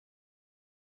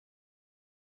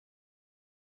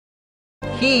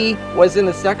He was in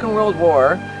the Second World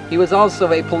War. He was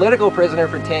also a political prisoner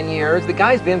for 10 years. The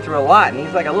guy's been through a lot, and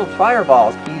he's like a little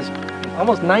fireball. He's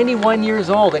almost 91 years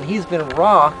old, and he's been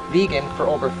raw vegan for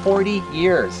over 40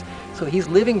 years. So he's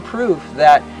living proof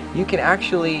that you can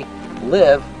actually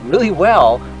live really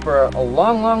well for a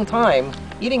long, long time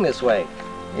eating this way.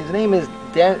 His name is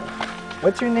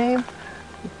what's your name?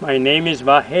 My name is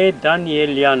Vahe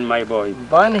Danielian, my boy.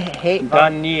 Danielian.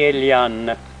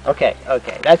 Okay,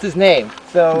 that's his name.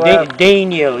 So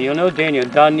Daniel, you know Daniel.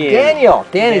 Daniel.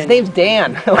 His name's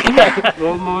Dan. Okay.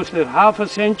 Almost half a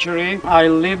century. I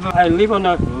live on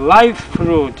a live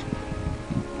fruit,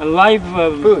 a live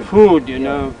food. You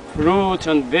know, fruits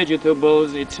and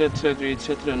vegetables, etc.,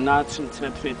 etc., nuts,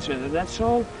 etc., etc. That's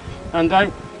all. And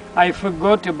I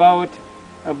forgot about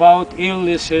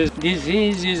illnesses,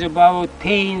 diseases, about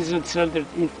pains, etc.,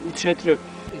 etc.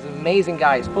 He's an amazing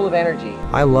guy. He's full of energy.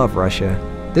 I love Russia.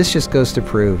 This just goes to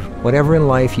prove, whatever in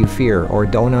life you fear or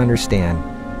don't understand,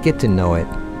 get to know it.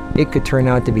 It could turn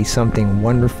out to be something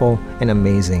wonderful and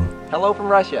amazing. Hello from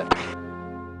Russia.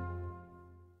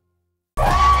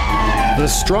 The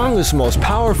strongest, most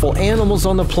powerful animals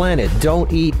on the planet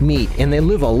don't eat meat, and they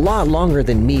live a lot longer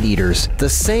than meat eaters. The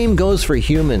same goes for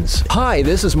humans. Hi,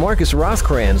 this is Markus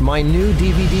Rothkranz. My new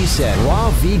DVD set,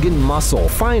 Raw Vegan Muscle,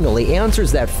 finally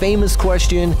answers that famous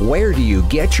question, where do you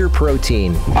get your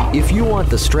protein? If you want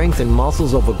the strength and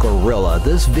muscles of a gorilla,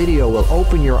 this video will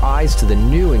open your eyes to the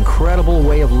new incredible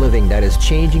way of living that is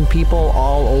changing people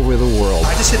all over the world.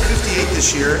 I just hit 58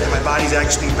 this year, and my body's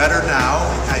actually better now.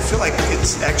 I feel like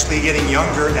it's actually getting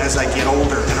younger as I get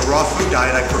older. In a raw food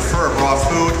diet, I prefer raw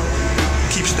food.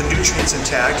 Keeps the nutrients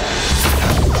intact.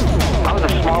 I was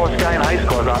the smallest guy in high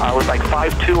school. I was like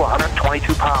 5'2",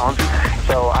 122 pounds.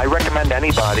 So I recommend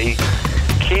anybody,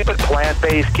 keep it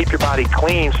plant-based, keep your body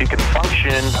clean so you can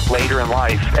function later in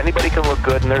life. Anybody can look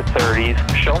good in their 30s.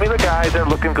 Show me the guys that are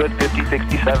looking good 50,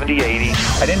 60, 70, 80.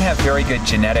 I didn't have very good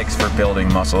genetics for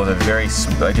building muscle. I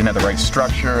didn't have the right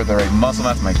structure, the right muscle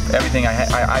mass, everything.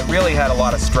 I really had a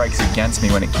lot of strikes against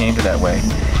me when it came to that way.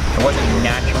 I wasn't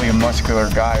naturally a muscular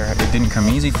guy, or it didn't come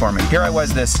easy for me. Here I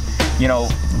was, this,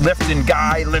 lifting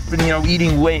guy,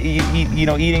 eating weight,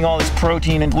 eating all this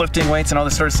protein and lifting weights and all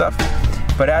this sort of stuff.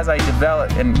 But as I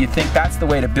developed, and you think that's the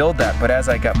way to build that, but as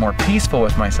I got more peaceful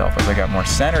with myself, as I got more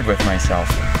centered with myself,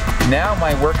 now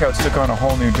my workouts took on a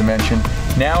whole new dimension.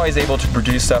 Now I was able to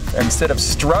produce stuff, instead of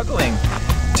struggling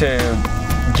to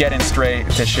get in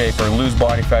to shape or lose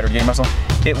body fat or gain muscle,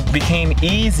 it became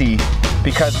easy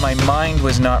because my mind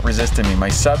was not resisting me. My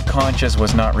subconscious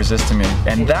was not resisting me.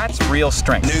 And that's real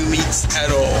strength. No meats at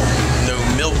all. No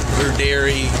milk or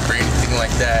dairy or anything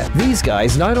like that. These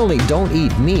guys not only don't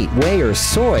eat meat, whey, or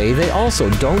soy, they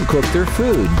also don't cook their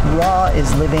food. Raw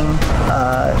is living,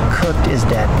 cooked is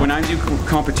dead. When I do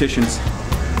competitions,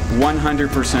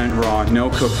 100% raw, no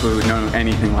cooked food, no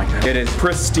anything like that. It is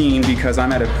pristine because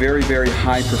I'm at a very, very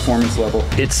high performance level.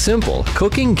 It's simple.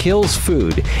 Cooking kills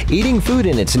food. Eating food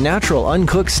in its natural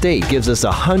uncooked state gives us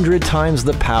 100 times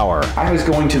the power. I was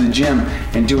going to the gym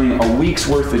and doing a week's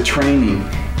worth of training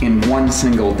in one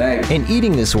single day. And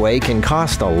eating this way can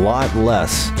cost a lot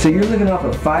less. So you're living off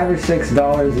of $5 or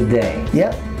 $6 a day?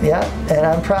 Yep, and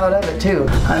I'm proud of it too.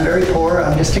 I'm very poor.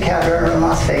 I'm just a cab driver in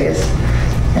Las Vegas.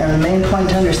 And the main point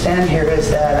to understand here is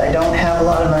that I don't have a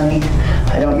lot of money.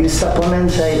 I don't use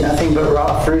supplements. I eat nothing but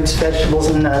raw fruits, vegetables,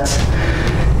 and nuts.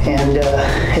 And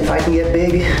if I can get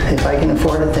big, if I can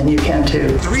afford it, then you can too.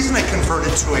 The reason I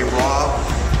converted to a raw,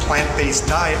 plant-based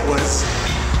diet was,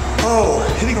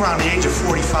 hitting around the age of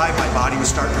 45, my body was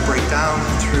starting to break down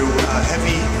through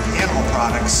heavy animal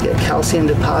products. Get calcium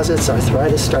deposits,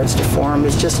 arthritis starts to form.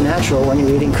 It's just natural when you're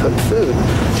eating cooked food,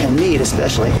 and meat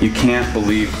especially. You can't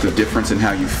believe the difference in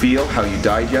how you feel, how you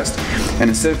digest, and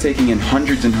instead of taking in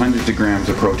hundreds and hundreds of grams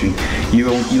of protein,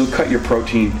 you'll cut your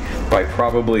protein by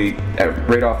probably,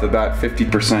 right off the bat,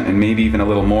 50% and maybe even a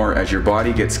little more as your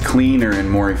body gets cleaner and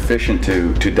more efficient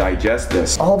to digest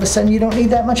this. All of a sudden you don't need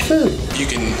that much food. You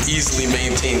can easily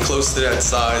maintain close to that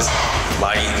size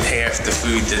by eating half the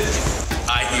food that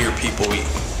I hear people eat.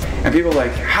 And people are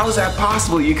like, how is that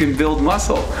possible? You can build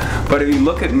muscle. But if you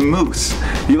look at moose,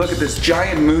 you look at this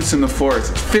giant moose in the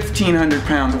forest, it's 1,500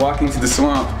 pounds walking through the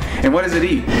swamp, and what does it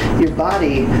eat? Your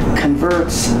body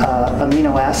converts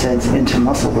amino acids into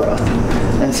muscle growth.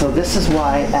 And so this is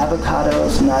why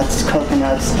avocados, nuts,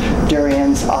 coconuts,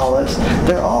 durians, olives,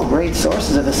 they're all great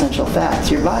sources of essential fats.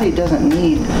 Your body doesn't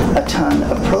need a ton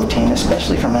of protein,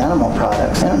 especially from animal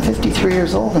products. And I'm 53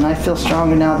 years old and I feel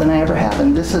stronger now than I ever have,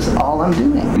 and this is all I'm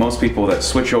doing. Most people that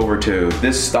switch over to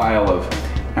this style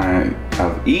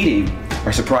of eating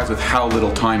are surprised with how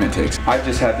little time it takes. I've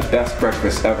just had the best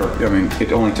breakfast ever. I mean,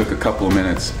 it only took a couple of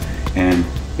minutes and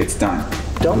it's done.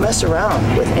 Don't mess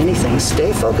around with anything.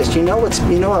 Stay focused. You know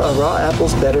a raw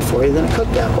apple's better for you than a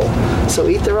cooked apple. So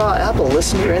eat the raw apple.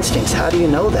 Listen to your instincts. How do you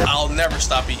know that? I'll never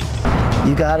stop eating.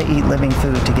 You gotta eat living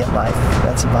food to get life.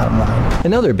 That's the bottom line.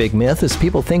 Another big myth is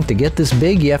people think to get this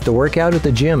big you have to work out at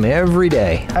the gym every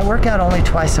day. I work out only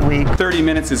twice a week. 30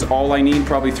 minutes is all I need,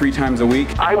 probably 3 times a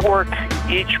week. I work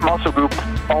each muscle group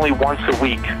only once a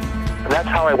week. And that's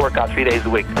how I work out 3 days a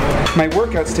week. My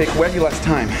workouts take way less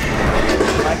time.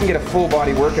 I can get a full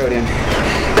body workout in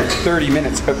 30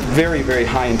 minutes of very, very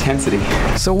high intensity.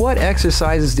 So what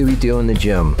exercises do we do in the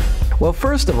gym? Well,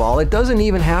 first of all, it doesn't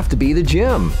even have to be the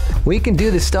gym. We can do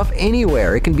this stuff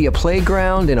anywhere. It can be a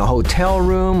playground, in a hotel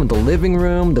room, the living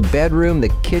room, the bedroom, the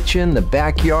kitchen, the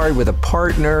backyard with a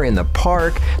partner, in the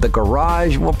park, the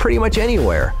garage, well, pretty much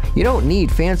anywhere. You don't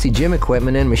need fancy gym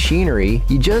equipment and machinery.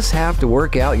 You just have to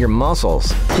work out your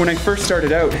muscles. When I first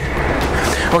started out,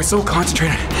 I was so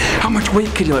concentrated. How much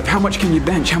weight can you lift? How much can you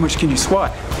bench? How much can you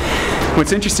squat?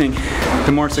 What's interesting,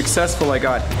 the more successful I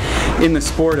got in the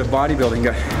sport of bodybuilding,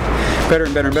 got better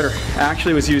and better and better. I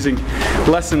actually was using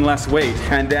less and less weight,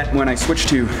 and that when I switched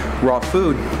to raw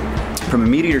food from a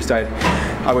meat eater's diet,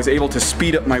 I was able to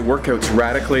speed up my workouts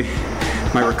radically.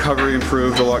 My recovery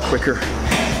improved a lot quicker,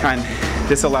 and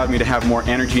this allowed me to have more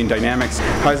energy and dynamics.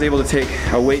 I was able to take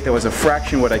a weight that was a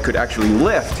fraction what I could actually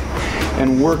lift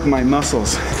and work my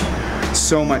muscles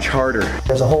so much harder.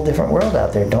 There's a whole different world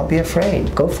out there. Don't be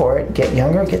afraid. Go for it. Get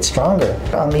younger, get stronger.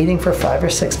 I'm eating for $5 or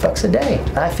 $6 a day.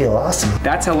 I feel awesome.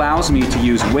 That allows me to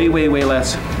use way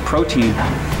less protein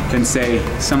than, say,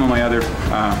 some of my other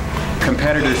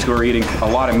competitors who are eating a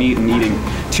lot of meat and eating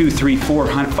 200, 300,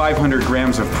 400, 500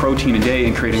 grams of protein a day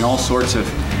and creating all sorts of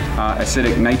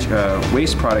acidic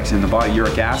waste products in the body,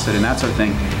 uric acid and that sort of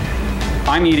thing.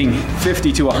 I'm eating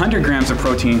 50 to 100 grams of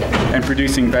protein and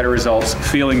producing better results,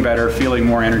 feeling better, feeling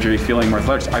more energy, feeling more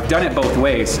lethargic. I've done it both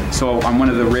ways, so I'm one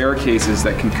of the rare cases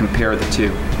that can compare the two.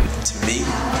 To me,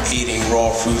 eating raw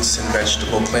fruits and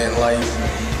vegetable plant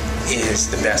life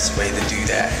is the best way to do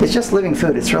that. It's just living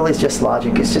food. It's really just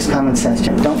logic. It's just common sense.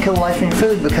 Don't kill life in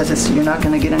food because you're not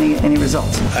going to get any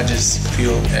results. I just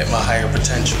feel at my higher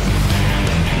potential.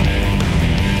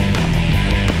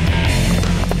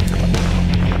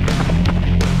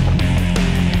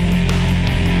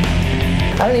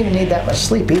 I don't even need that much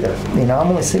sleep either. You know, I'm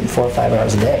only sleeping 4 or 5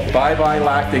 hours a day. Bye-bye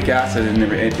lactic acid, and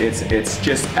it's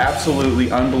just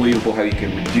absolutely unbelievable how you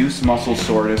can reduce muscle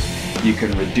soreness, you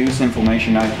can reduce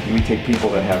inflammation. We take people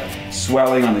that have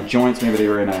swelling on the joints, maybe they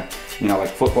were in a, like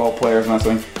football players and that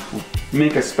sort of thing.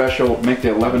 Make the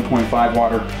 11.5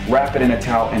 water, wrap it in a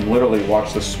towel, and literally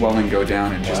watch the swelling go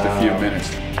down in just a few minutes.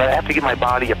 But I have to give my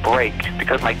body a break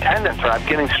because my tendons are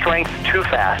getting strength too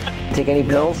fast. Take any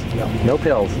pills? No. No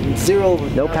pills? Zero.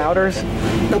 No powders?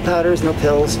 No powders, no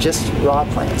pills, just raw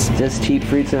plants. Just cheap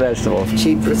fruits and vegetables?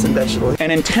 Cheap fruits and vegetables.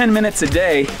 And in 10 minutes a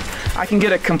day, I can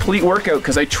get a complete workout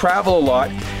because I travel a lot,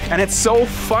 and it's so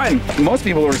fun. Most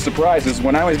people were surprised is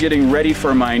when I was getting ready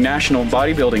for my national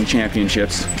bodybuilding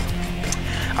championships,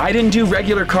 I didn't do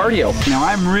regular cardio. Now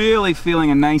I'm really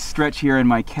feeling a nice stretch here in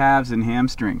my calves and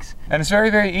hamstrings. And it's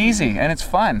very easy and it's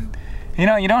fun. You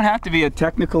don't have to be a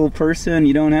technical person.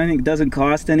 It doesn't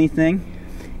cost anything.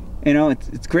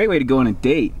 It's a great way to go on a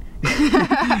date.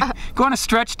 Go on a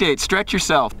stretch date, stretch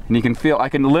yourself. And I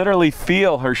can literally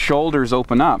feel her shoulders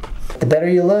open up. The better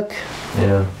you look.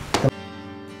 Yeah.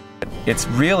 It's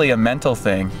really a mental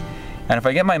thing. And if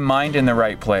I get my mind in the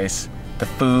right place, the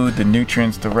food, the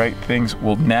nutrients, the right things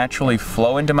will naturally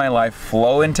flow into my life,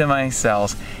 flow into my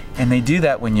cells, and they do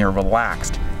that when you're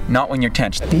relaxed, not when you're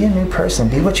tense. Be a new person.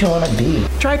 Be what you want to be.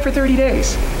 Try it for 30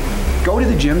 days. Go to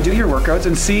the gym, do your workouts,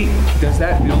 and see, does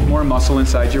that build more muscle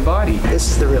inside your body?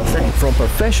 This is the real thing. From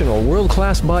professional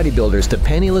world-class bodybuilders to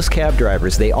penniless cab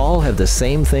drivers, they all have the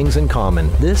same things in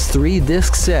common. This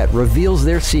 3-disc set reveals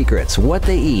their secrets, what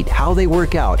they eat, how they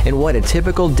work out, and what a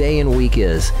typical day and week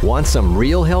is. Want some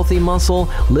real healthy muscle?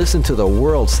 Listen to the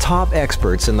world's top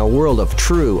experts in the world of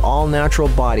true all-natural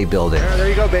bodybuilding. There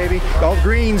you go, baby. All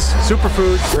greens,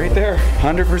 superfoods. Right there,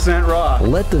 100% raw.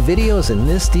 Let the videos in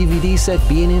this DVD set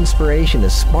be an inspiration to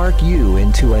spark you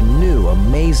into a new,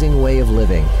 amazing way of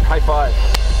living. High five.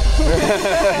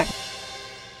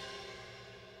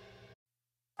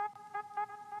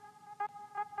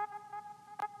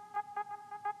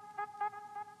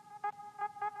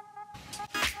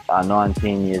 I'm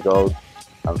 19 years old.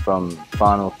 I'm from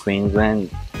far north Queensland,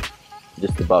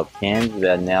 just above Cairns,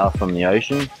 about an hour from the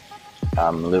ocean. I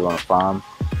live on a farm.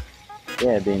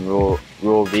 Yeah, been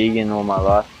raw vegan all my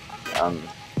life.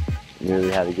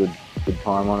 Really had a good good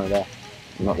time on it.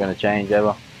 I'm not going to change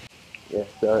ever. Yeah,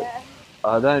 so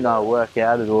I don't work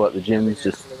out at all at the gym. It's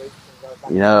just,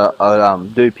 you know, I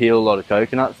do peel a lot of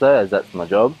coconuts though, as that's my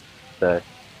job. So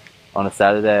on a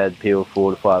Saturday I'd peel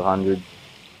 400 to 500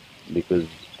 because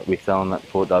we sell them at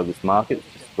Port Douglas Market,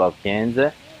 just above Cairns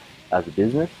there, as a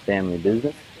business, family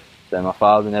business. So my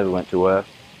father never went to work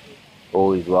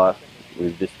all his life.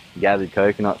 We've just gathered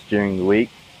coconuts during the week,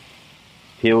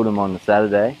 peeled them on the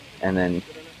Saturday, and then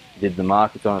did the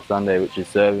markets on a Sunday, which is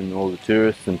serving all the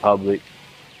tourists and public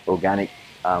organic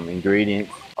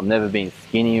ingredients. I've never been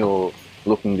skinny or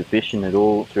looking deficient at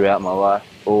all throughout my life.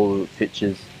 All the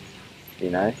pictures, you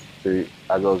know, as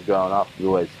I was growing up, I was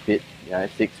always fit, you know,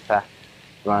 six-pack,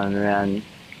 running around,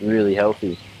 really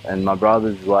healthy. And my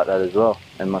brother's like that as well,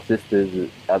 and my sister's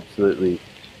absolutely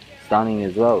stunning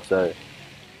as well. So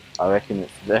I reckon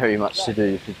it's very much to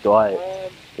do with diet.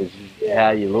 It's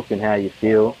how you look and how you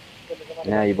feel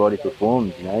and how your body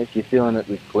performs, you know. If you're feeling it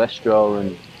with cholesterol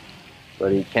and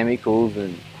bloody chemicals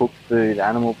and cooked food,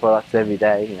 animal products every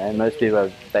day, you know, most people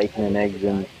have bacon and eggs,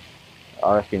 and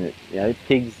I reckon it, you know,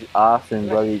 pig's arse and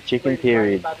bloody chicken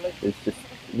period. It's just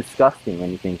disgusting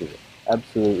when you think of it.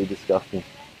 Absolutely disgusting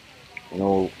in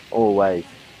all ways.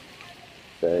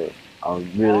 So I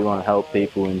really want to help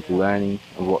people into learning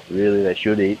of what really they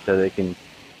should eat so they can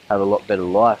have a lot better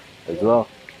life as well.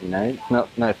 You know,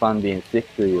 it's no fun being sick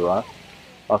through your life.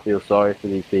 I feel sorry for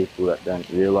these people that don't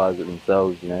realise it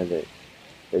themselves, you know,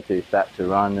 they're too fat to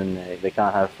run and they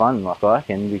can't have fun like I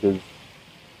can because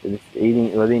they're just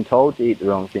eating, they're being told to eat the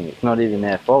wrong thing. It's not even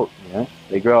their fault, you know.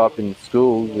 They grow up in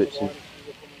schools which is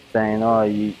saying, oh,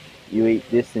 you eat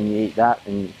this and you eat that,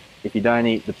 and if you don't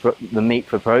eat the meat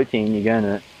for protein, you're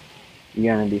gonna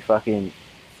be fucking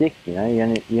sick, you know.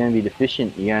 You're gonna be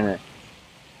deficient. You're gonna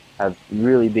have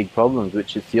really big problems,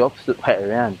 which is the opposite way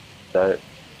around. So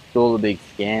it's all a big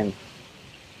scam,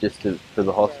 just for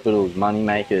the hospitals, money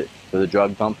maker for the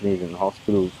drug companies and the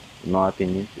hospitals, in my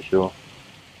opinion, for sure.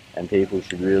 And people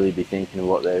should really be thinking of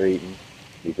what they're eating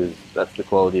because that's the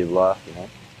quality of life, you know.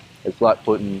 It's like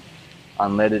putting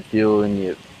unleaded fuel in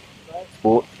your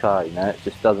sports car, you know. It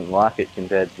just doesn't like it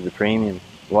compared to the premium.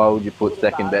 Why would you put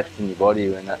second best in your body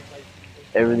when that's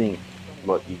everything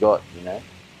what you got, you know?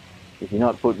 If you're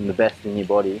not putting the best in your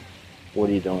body, what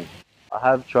are you doing? I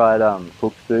have tried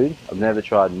cooked food. I've never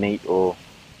tried meat or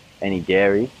any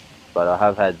dairy, but I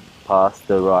have had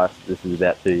pasta, rice. This was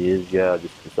about 2 years ago. I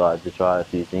just decided to try a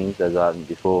few things as I hadn't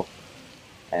before.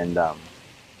 And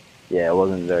yeah, I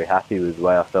wasn't very happy with the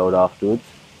way I felt afterwards.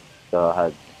 So I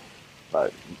had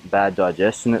like bad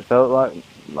digestion, it felt like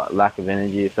lack of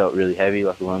energy. It felt really heavy,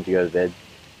 like I wanted to go to bed,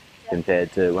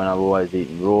 compared to when I've always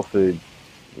eaten raw food.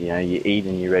 You know, you eat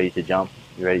and you're ready to jump,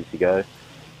 you're ready to go.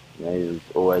 You know, there's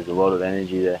always a lot of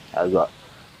energy there. I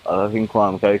can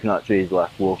climb coconut trees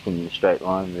like walking in a straight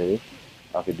line, really.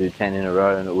 I could do 10 in a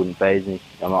row and it wouldn't faze me.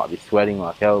 I might be sweating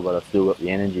like hell, but I've still got the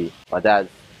energy. My dad's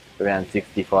around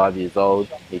 65 years old.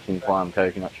 He can climb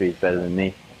coconut trees better than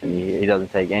me. And he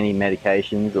doesn't take any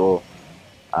medications or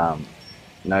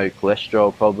no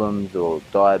cholesterol problems or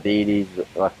diabetes.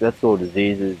 Like, that's all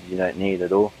diseases you don't need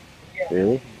at all,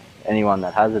 really. Anyone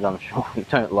that has it, I'm sure,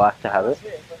 don't like to have it.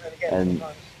 And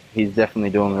he's definitely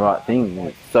doing the right thing. And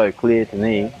it's so clear to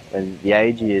me, and the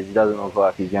age he is, he doesn't look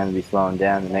like he's going to be slowing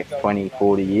down the next 20,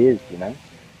 40 years, you know.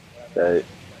 So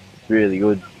it's really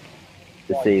good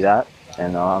to see that,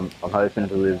 and I'm hoping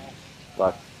to live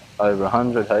like over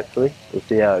 100, hopefully. We'll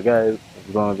see how it goes,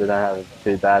 as long as I don't have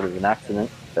too bad of an accident.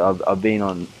 So I've been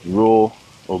on raw,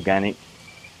 organic,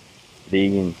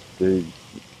 vegan food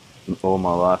all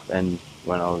my life, and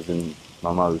when I was in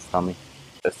my mother's tummy.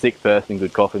 A sick person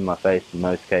could cough in my face. In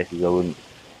most cases I wouldn't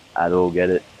at all get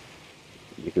it,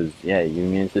 because yeah, your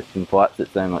immune system fights it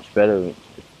so much better.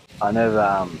 I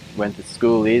never went to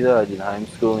school either. I did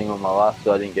homeschooling all my life,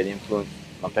 so I didn't get influenced.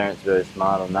 My parents were very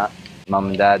smart on that. Mum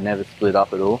and dad never split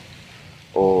up at all,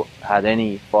 or had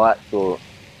any fights, or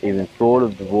even thought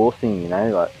of divorcing, you know.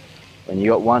 Like, when you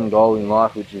got one goal in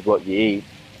life, which is what you eat,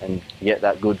 and you get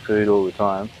that good food all the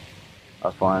time, I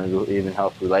find it'll even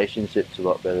help relationships a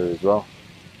lot better as well.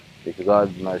 Because I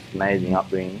had the most amazing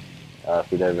upbringing I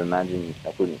could ever imagine.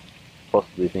 I couldn't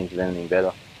possibly think of anything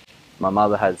better. My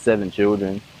mother had 7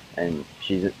 children, and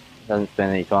she doesn't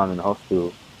spend any time in the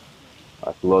hospital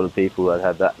like a lot of people that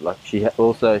have that. Like, she's had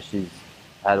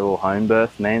all home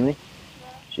births mainly.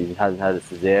 She hasn't had a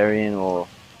cesarean or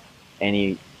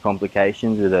any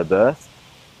complications with her birth,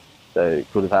 so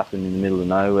it could have happened in the middle of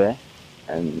nowhere,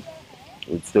 and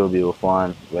would still be all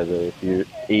fine. Whether if you're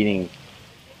eating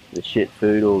the shit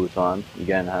food all the time, you're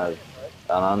going to have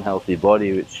an unhealthy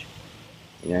body, which,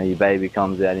 you know, your baby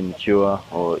comes out immature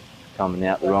or coming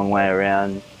out the wrong way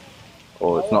around,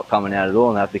 or it's not coming out at all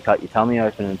and they have to cut your tummy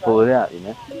open and pull it out, you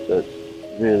know. So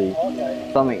it's really,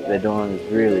 something they're doing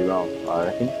is really wrong, I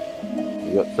reckon.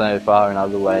 We've got so far in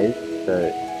other ways,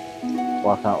 so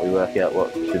why can't we work out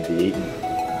what should be eaten?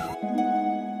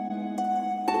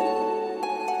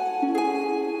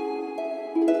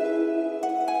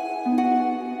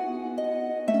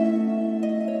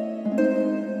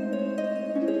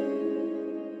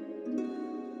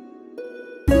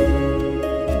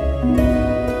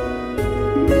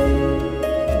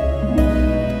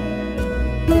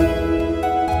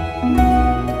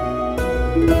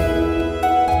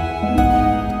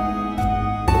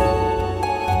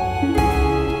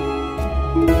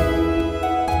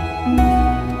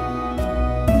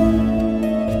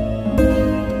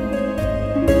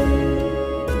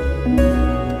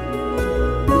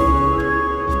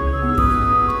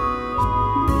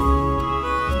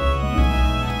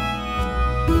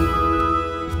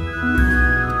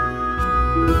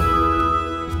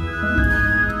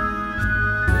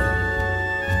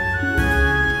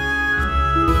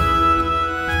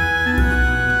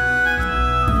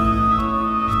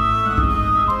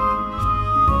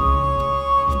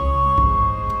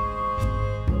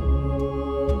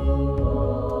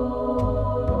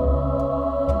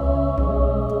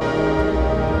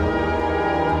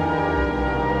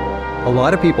 A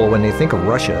lot of people, when they think of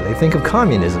Russia, they think of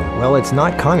communism. Well, it's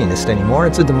not communist anymore,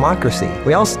 it's a democracy.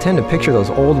 We also tend to picture those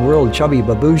old world chubby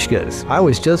babushkas. I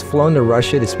was just flown to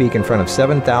Russia to speak in front of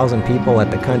 7,000 people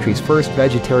at the country's first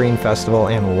vegetarian festival,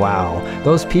 and wow,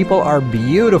 those people are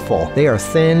beautiful. They are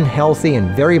thin, healthy,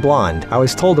 and very blonde. I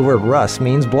was told the word Rus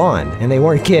means blonde, and they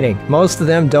weren't kidding. Most of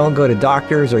them don't go to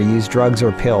doctors or use drugs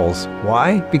or pills.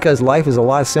 Why? Because life is a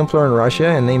lot simpler in Russia,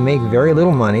 and they make very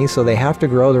little money, so they have to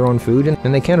grow their own food,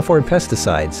 and they can't afford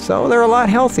pesticides, so they're a lot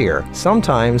healthier.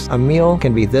 Sometimes a meal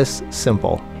can be this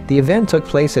simple. The event took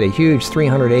place at a huge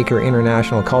 300-acre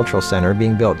international cultural center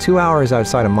being built 2 hours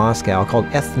outside of Moscow called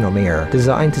Ethnomir,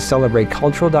 designed to celebrate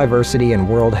cultural diversity and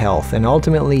world health and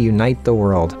ultimately unite the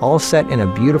world, all set in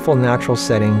a beautiful natural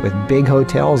setting with big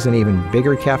hotels and even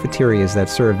bigger cafeterias that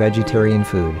serve vegetarian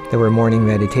food. There were morning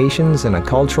meditations and a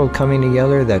cultural coming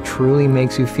together that truly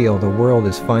makes you feel the world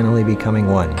is finally becoming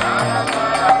one.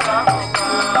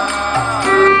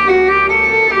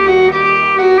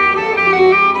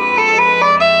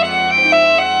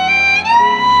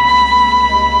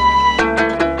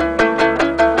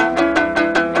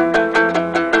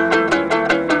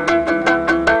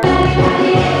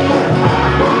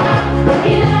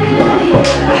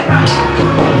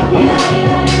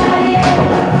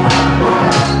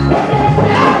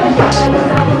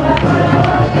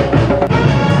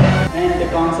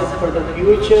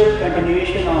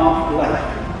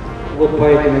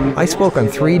 I spoke on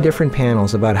 3 different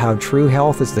panels about how true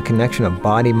health is the connection of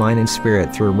body, mind, and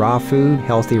spirit through raw food,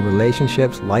 healthy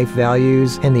relationships, life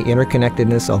values, and the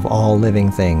interconnectedness of all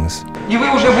living things.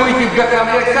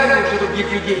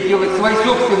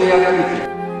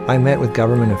 I met with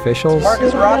government officials.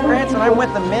 Markus Rothkranz, and I'm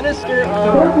with the Minister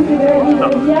of...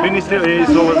 No, Minister is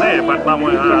over there, but now,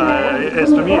 as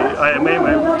to me, I am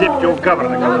a Deputy of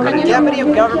Government. Deputy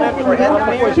of Government for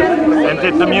Ethnomir? And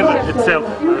Ethnomir itself,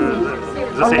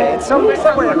 the same. Okay, it's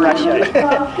somewhere in Russia.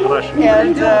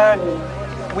 And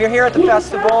we're here at the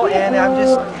festival, and I'm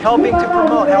just helping to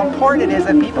promote how important it is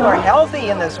that people are healthy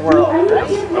in this world.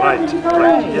 Right.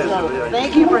 Yes.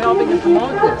 Thank you for helping to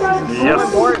promote this. This is so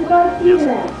important. Yes.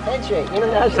 Handshake,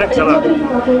 international. Thanks a lot.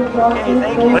 Okay,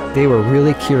 thank you. They were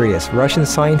really curious. Russian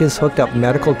scientists hooked up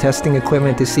medical testing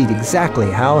equipment to see exactly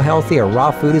how healthy a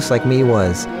raw foodist like me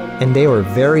was. And they were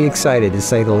very excited, to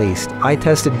say the least. I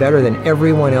tested better than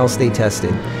everyone else they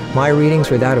tested. My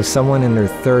readings were that of someone in their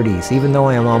 30s, even though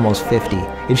I am almost 50.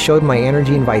 It showed my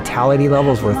energy and vitality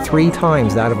levels were 3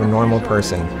 times that of a normal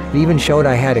person. It even showed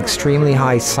I had extremely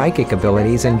high psychic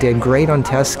abilities and did great on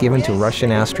tests given to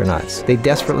Russian astronauts. They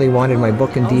desperately wanted my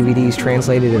book and DVDs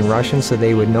translated in Russian so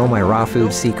they would know my raw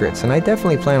food secrets, and I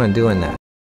definitely plan on doing that.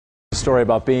 A story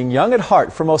about being young at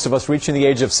heart. For most of us, reaching the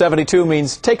age of 72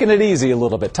 means taking it easy a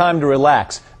little bit, time to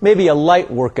relax, maybe a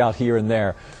light workout here and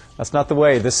there. That's not the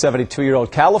way this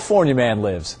 72-year-old California man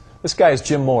lives. This guy is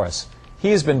Jim Morris. He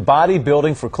has been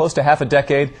bodybuilding for close to half a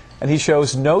decade, and he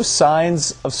shows no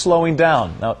signs of slowing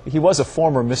down. Now, he was a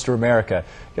former Mr. America.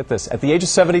 Get this, at the age of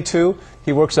 72,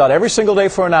 he works out every single day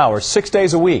for an hour, 6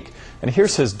 days a week. And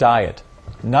here's his diet: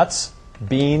 nuts,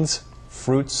 beans,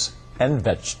 fruits, and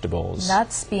vegetables.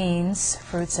 Nuts, beans,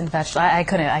 fruits, and vegetables. I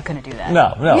couldn't do that.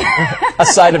 No. A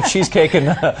side of cheesecake and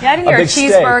I didn't hear a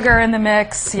cheeseburger in the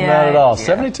mix. Yeah, not at all. Yeah.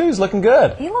 72 is looking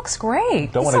good. He looks great.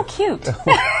 He's so cute.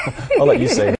 I'll let you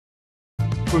say it.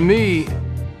 For me,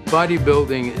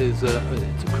 bodybuilding is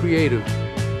it's a creative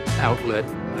outlet.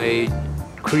 I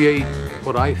create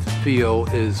what I feel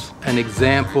is an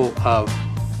example of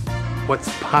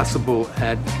what's possible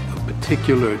at a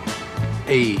particular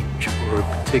age or a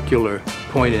particular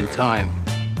point in time.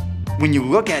 When you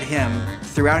look at him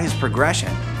throughout his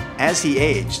progression, as he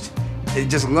aged,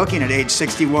 just looking at age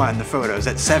 61, the photos,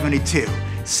 at 72,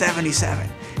 77,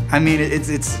 I mean,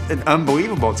 it's an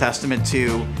unbelievable testament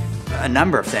to a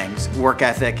number of things: work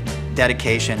ethic,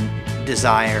 dedication,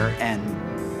 desire, and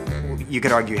you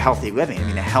could argue healthy living. I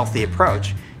mean, a healthy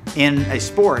approach in a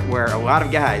sport where a lot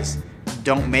of guys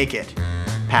don't make it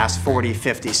past 40,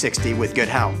 50, 60 with good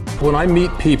health. When I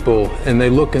meet people and they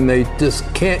look and they just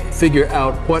can't figure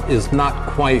out what is not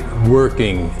quite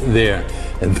working there,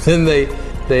 and then they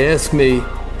ask me,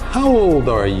 how old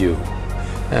are you?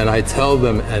 And I tell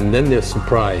them, and then they're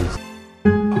surprised.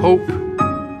 Hope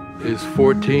is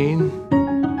 14.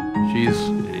 She's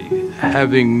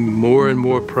having more and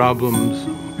more problems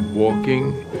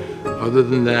walking. Other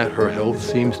than that, her health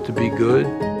seems to be good.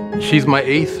 She's my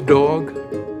 8th dog.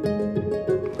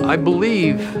 I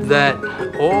believe that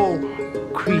all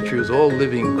creatures, all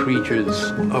living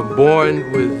creatures, are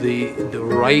born with the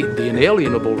right, the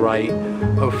inalienable right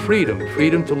of freedom.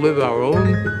 Freedom to live our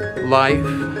own life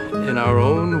in our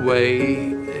own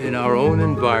way, in our own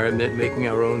environment, making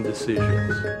our own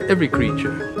decisions. Every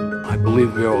creature, I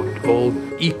believe we're all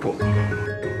equal.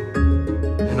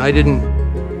 And I didn't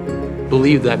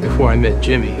believe that before I met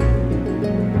Jimmy.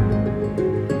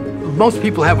 Most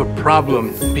people have a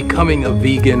problem becoming a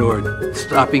vegan or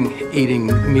stopping eating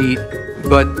meat,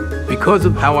 but because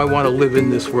of how I want to live in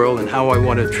this world and how I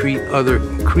want to treat other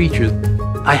creatures,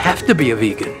 I have to be a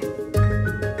vegan.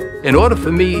 In order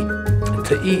for me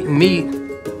to eat meat,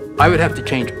 I would have to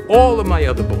change all of my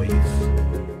other beliefs.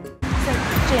 So,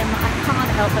 Jim, I can't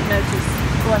help but notice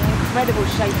what an incredible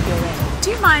shape you're in.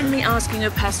 Do you mind me asking you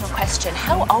a personal question?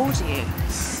 How old are you?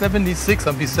 76,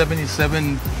 I'll be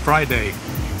 77 Friday.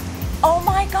 Oh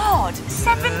my God,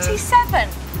 77!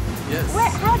 Yes.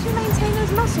 How do you maintain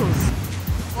those muscles?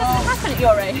 Doesn't happen at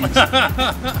your age.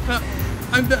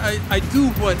 I do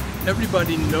what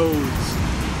everybody knows,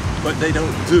 but they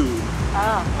don't do.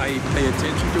 I pay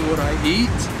attention to what I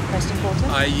eat. Most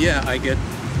important. I get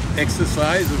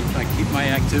exercise. I keep my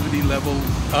activity level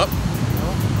up,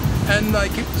 and I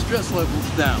keep the stress levels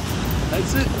down.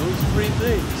 That's it. Those 3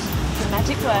 things. The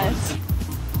magic words.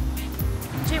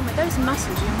 Jim, with those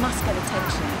muscles, you must get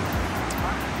attention.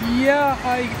 Yeah,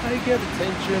 I get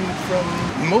attention from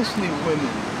mostly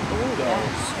women. Oh,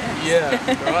 yes. Yeah,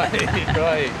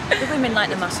 right. The women like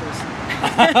the muscles.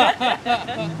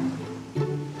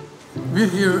 We're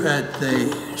here at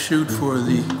the shoot for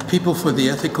the People for the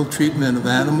Ethical Treatment of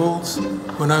Animals.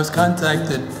 When I was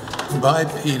contacted by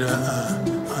Peter,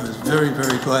 I was very,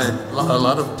 very glad. A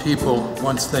lot of people,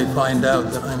 once they find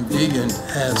out that I'm vegan,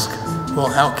 ask, well,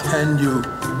 how can you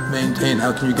maintain,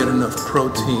 how can you get enough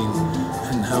protein,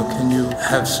 and how can you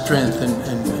have strength and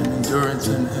endurance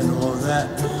and all of that?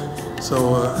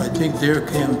 So I think their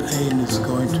campaign is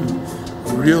going to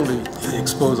really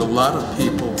expose a lot of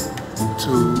people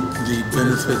to the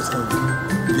benefits of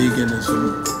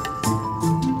veganism.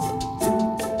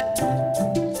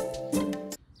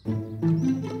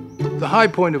 The high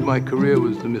point of my career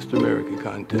was the Mr. America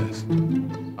contest.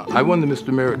 I won the Mr.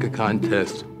 America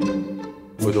contest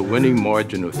with a winning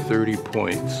margin of 30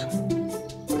 points.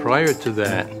 Prior to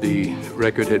that, the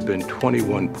record had been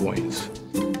 21 points,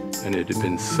 and it had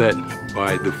been set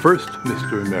by the first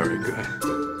Mr. America,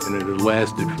 and it had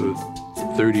lasted for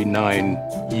 39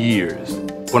 years.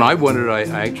 When I won it, I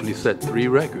actually set 3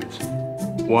 records.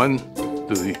 One,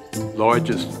 the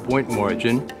largest point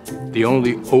margin, the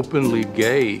only openly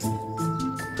gay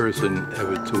person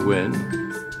ever to win,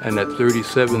 and at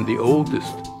 37, the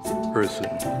oldest person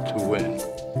to win.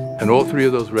 And all 3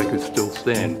 of those records still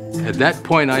stand. At that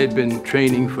point, I had been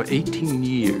training for 18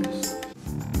 years.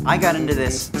 I got into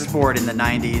this sport in the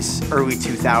 90s, early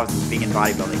 2000s, vegan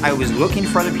bodybuilding. I was looking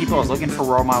for other people, I was looking for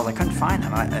role models, I couldn't find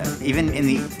them. Even in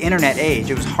the internet age,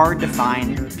 it was hard to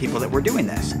find people that were doing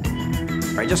this.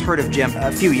 I just heard of Jim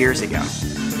a few years ago.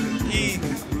 He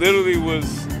literally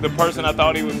was the person I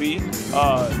thought he would be.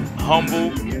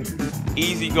 Humble,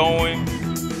 easygoing,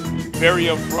 very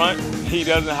upfront. He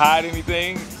doesn't hide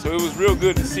anything. So it was real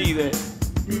good to see that,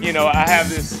 you know, I have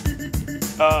this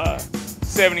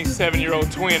 77-year-old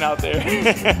twin out there.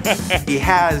 He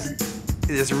has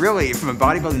this really, from a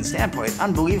bodybuilding standpoint,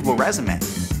 unbelievable resume.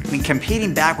 I mean,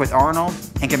 competing back with Arnold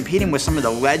and competing with some of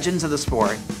the legends of the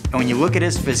sport, and when you look at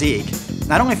his physique,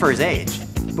 not only for his age,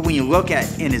 but when you look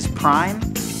at in his prime,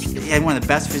 he had one of the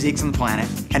best physiques on the planet.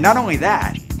 And not only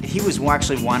that, he was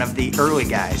actually one of the early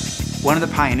guys, one of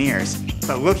the pioneers.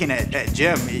 But looking at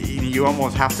Jim, you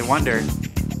almost have to wonder,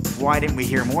 why didn't we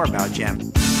hear more about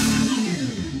Jim?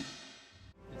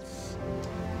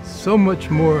 So much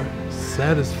more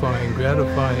satisfying,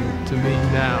 gratifying to me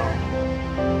now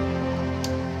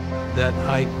that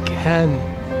I can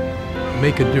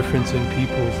make a difference in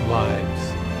people's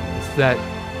lives. It's that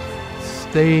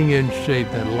staying in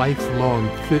shape, that lifelong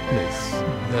fitness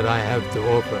that I have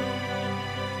to offer.